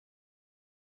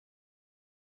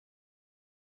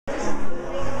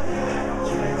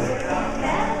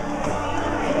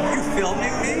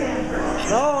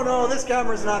No, no, this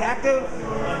camera's not active.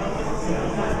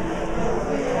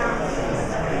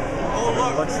 Oh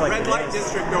look, Looks like red light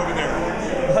district over there.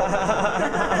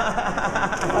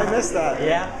 I missed that.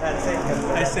 Yeah, that's it.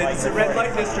 I said it's a red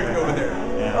light district over there.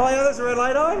 Yeah. Oh yeah, there's a red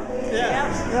light on? Yeah.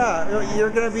 Yeah, you're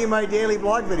gonna be my daily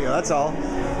blog video, that's all.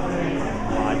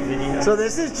 Blog video. So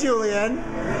this is Julian,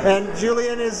 and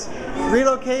Julian is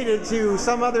relocated to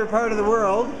some other part of the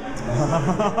world.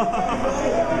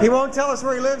 He won't tell us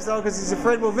where he lives though, because he's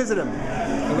afraid we'll visit him.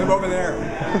 I live over there.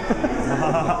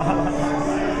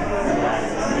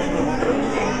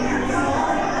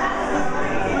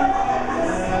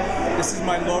 This is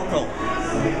my local.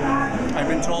 I've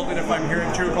been told that if I'm here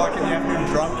at 2 o'clock in the afternoon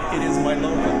drunk, it is my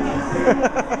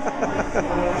local.